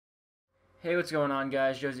Hey, what's going on,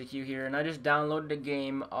 guys? Josie Q here, and I just downloaded a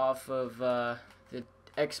game off of the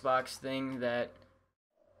Xbox thing that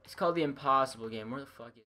it's called the Impossible game. Where the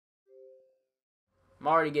fuck is it? I'm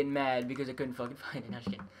already getting mad because I couldn't fucking find it. No, just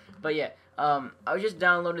kidding. But yeah, I just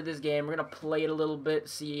downloaded this game. We're gonna play it a little bit,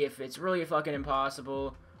 see if it's really fucking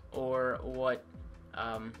impossible or what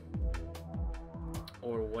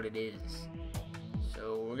it is.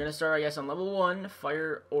 So we're gonna start, I guess, on level 1,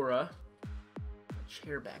 Fire Aura.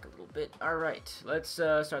 Chair back a little bit. Alright, let's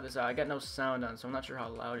start this out. I got no sound on, so I'm not sure how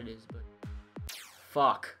loud it is, but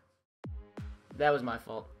fuck. That was my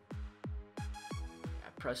fault.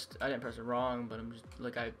 I didn't press it wrong, but I'm just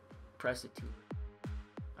like I pressed it too.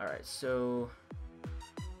 Alright, so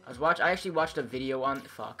I actually watched a video on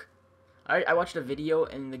I watched a video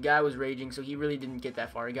and the guy was raging, so he really didn't get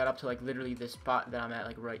that far. He got up to like literally the spot that I'm at,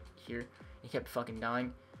 like right here. He kept fucking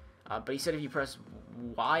dying. But he said if you press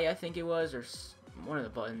Y, I think it was, or one of the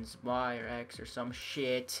buttons, Y or X or some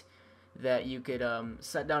shit, that you could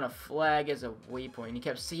set down a flag as a waypoint.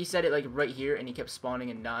 He said it like right here, and he kept spawning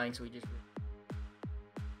and dying, so he just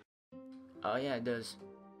oh yeah, it does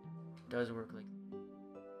work like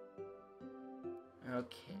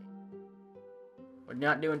okay. We're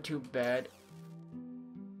not doing too bad.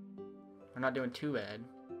 We're not doing too bad.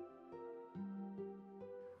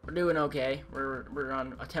 We're doing okay. We're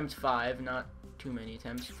on attempt 5, not too many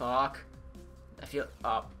attempts. Fuck. I feel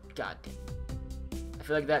oh god damn. I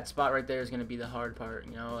feel like that spot right there is gonna be the hard part,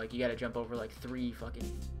 you know, like you gotta jump over like 3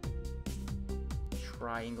 fucking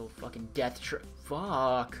triangle fucking death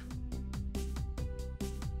fuck.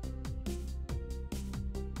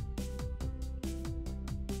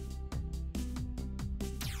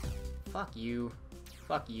 Fuck you.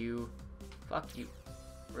 Fuck you. Fuck you.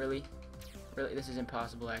 Really? Really? This is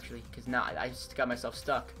impossible actually, because now I just got myself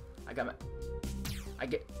stuck. I got the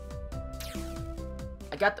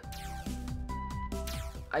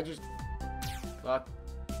fuck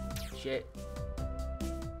shit.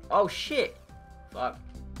 Oh shit. Fuck.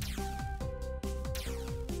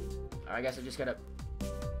 Alright, I guess I just gotta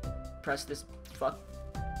press this fuck.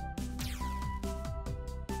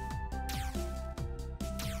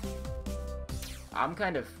 I'm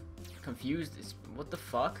kind of confused. What the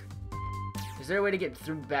fuck? Is there a way to get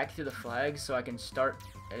back through the flags so I can start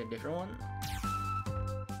at a different one?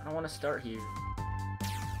 I don't want to start here.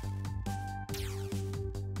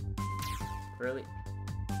 Really?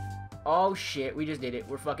 Oh shit, we just did it.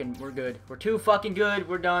 We're good. We're too fucking good.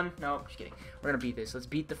 We're done. No, just kidding. We're gonna beat this. Let's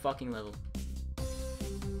beat the fucking level.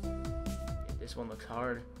 This one looks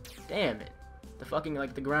hard. Damn it. The fucking,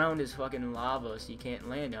 like, the ground is fucking lava, so you can't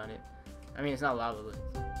land on it. I mean, it's not lava, but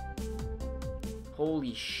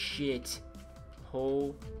holy shit.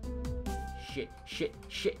 Shit.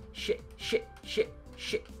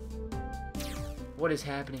 What is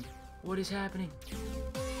happening? What is happening?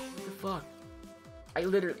 What the fuck?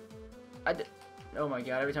 Oh my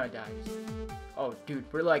god, every time I die. Oh, dude,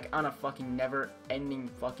 we're like on a fucking never-ending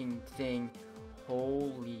fucking thing.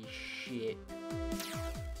 Holy shit.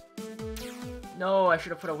 No, I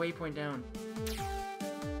should have put a waypoint down.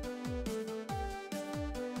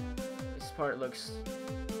 This part looks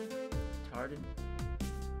retarded.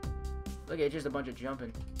 Look, it's just a bunch of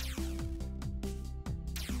jumping.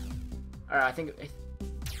 Alright, I think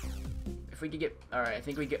if we could get... Alright, I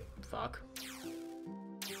think we get... Fuck.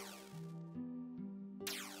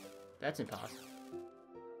 That's impossible.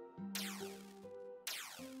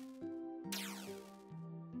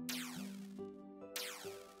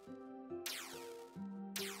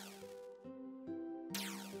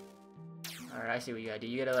 Alright, I see what you gotta do.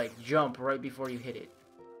 You gotta, like, jump right before you hit it.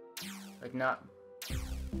 Like, not...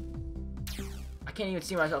 I can't even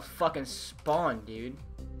see myself fucking spawn, dude.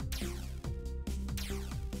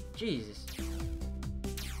 Jesus.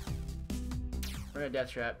 We're in a death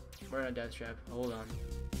trap. We're in a death trap. Hold on.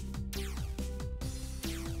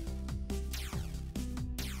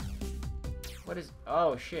 What is...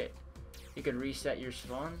 Oh, shit. You could reset your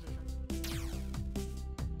spawns or something?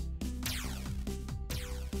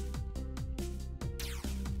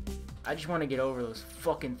 I just want to get over those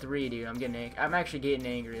fucking 3, dude. I'm actually getting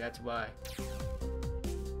angry. That's why.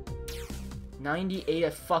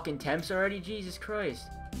 98 fucking attempts already? Jesus Christ.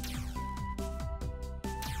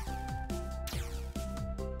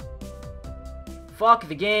 Fuck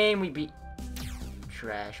the game. We beat...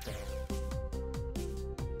 Trash bag.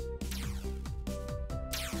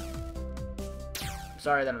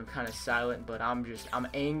 Sorry that I'm kind of silent, but I'm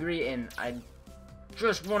angry and I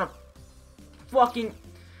just want to fucking...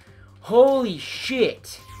 Holy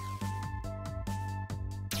shit.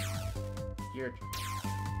 You're...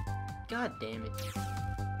 God damn it.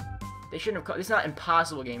 They shouldn't have called... It's not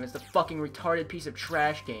Impossible Game. It's the fucking retarded piece of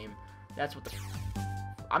trash game. That's what the...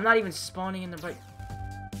 I'm not even spawning in the right...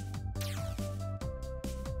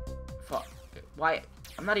 Fuck. Why?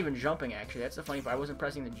 I'm not even jumping, actually. That's the funny part. I wasn't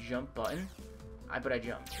pressing the jump button. But I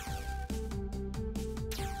jumped.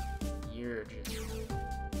 You're just...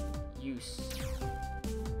 Use.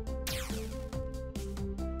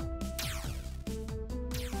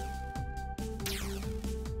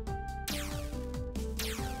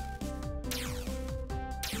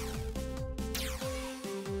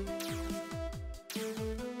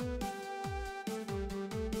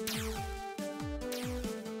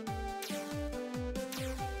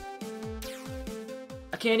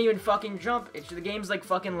 I can't even fucking jump. The game's like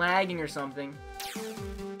fucking lagging or something.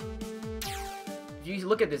 If you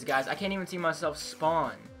look at this, guys, I can't even see myself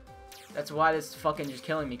spawn. That's why this is fucking just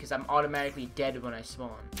killing me, because I'm automatically dead when I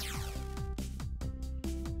spawn.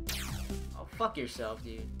 Oh, fuck yourself,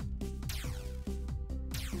 dude.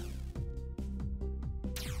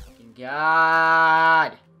 Fucking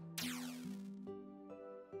God.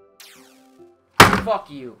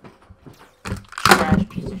 Fuck you. Trash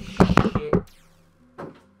piece of shit.